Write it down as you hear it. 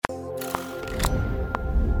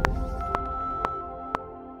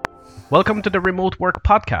Welcome to the Remote Work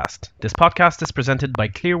Podcast. This podcast is presented by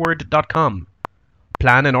Clearword.com.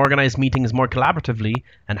 Plan and organize meetings more collaboratively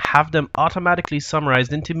and have them automatically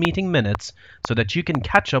summarized into meeting minutes so that you can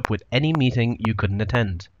catch up with any meeting you couldn't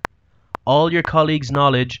attend. All your colleagues'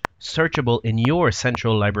 knowledge searchable in your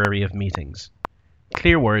central library of meetings.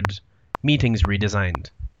 Clearword, meetings redesigned.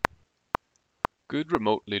 Good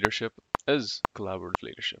remote leadership is collaborative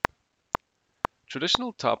leadership.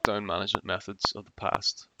 Traditional top-down management methods of the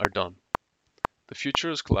past are done. The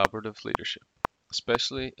future is collaborative leadership,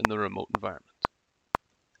 especially in the remote environment.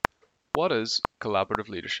 What is collaborative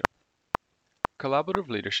leadership? Collaborative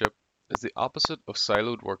leadership is the opposite of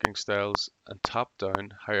siloed working styles and top-down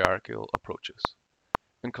hierarchical approaches.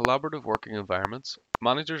 In collaborative working environments,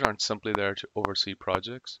 managers aren't simply there to oversee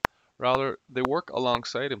projects. Rather, they work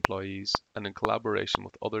alongside employees and in collaboration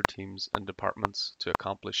with other teams and departments to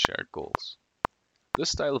accomplish shared goals. This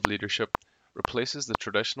style of leadership replaces the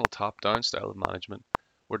traditional top-down style of management,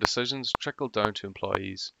 where decisions trickle down to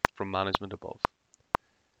employees from management above.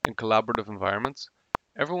 In collaborative environments,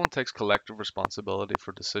 everyone takes collective responsibility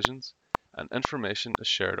for decisions, and information is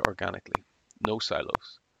shared organically, no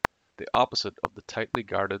silos, the opposite of the tightly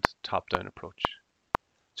guarded top-down approach.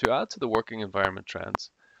 To add to the working environment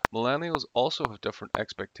trends, millennials also have different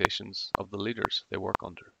expectations of the leaders they work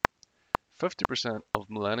under. 50% of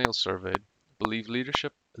millennials surveyed believe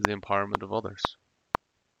leadership is the empowerment of others.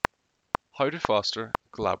 How to foster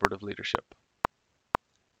collaborative leadership.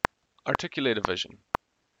 Articulate a vision.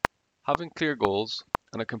 Having clear goals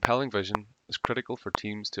and a compelling vision is critical for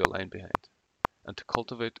teams to align behind and to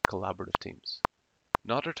cultivate collaborative teams.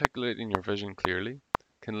 Not articulating your vision clearly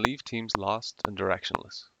can leave teams lost and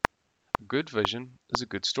directionless. A good vision is a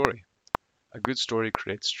good story. A good story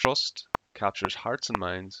creates trust, captures hearts and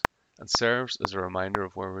minds, and serves as a reminder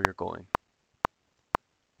of where we are going.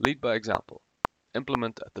 Lead by example.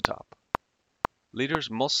 Implement at the top. Leaders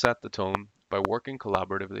must set the tone by working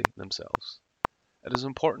collaboratively themselves. It is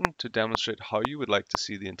important to demonstrate how you would like to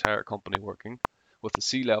see the entire company working, with the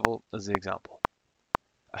C-level as the example.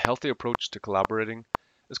 A healthy approach to collaborating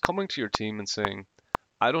is coming to your team and saying,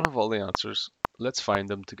 "I don't have all the answers, let's find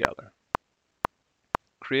them together."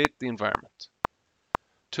 Create the environment.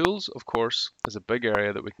 Tools, of course, is a big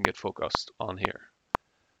area that we can get focused on here.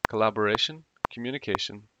 Collaboration,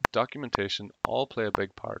 communication, documentation all play a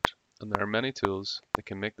big part, and there are many tools that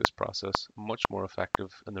can make this process much more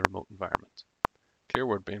effective in the remote environment.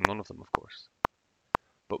 Clearword being one of them, of course.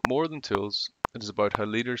 But more than tools, it is about how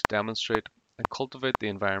leaders demonstrate and cultivate the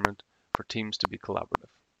environment for teams to be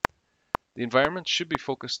collaborative. The environment should be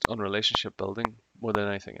focused on relationship building more than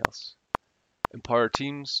anything else. Empower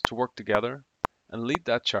teams to work together and lead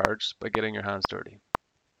that charge by getting your hands dirty.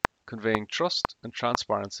 Conveying trust and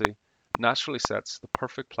transparency naturally sets the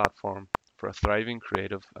perfect platform for a thriving,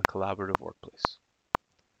 creative, and collaborative workplace.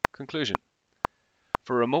 Conclusion.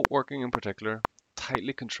 For remote working in particular,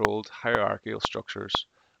 tightly controlled hierarchical structures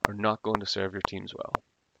are not going to serve your teams well.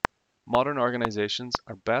 Modern organizations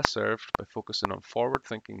are best served by focusing on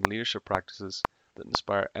forward-thinking leadership practices that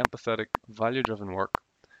inspire empathetic, value-driven work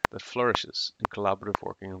that flourishes in collaborative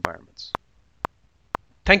working environments.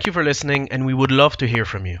 Thank you for listening, and we would love to hear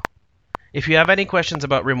from you. If you have any questions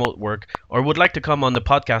about remote work or would like to come on the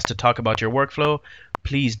podcast to talk about your workflow,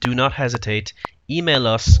 please do not hesitate. Email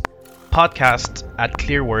us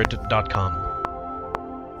podcast@clearword.com.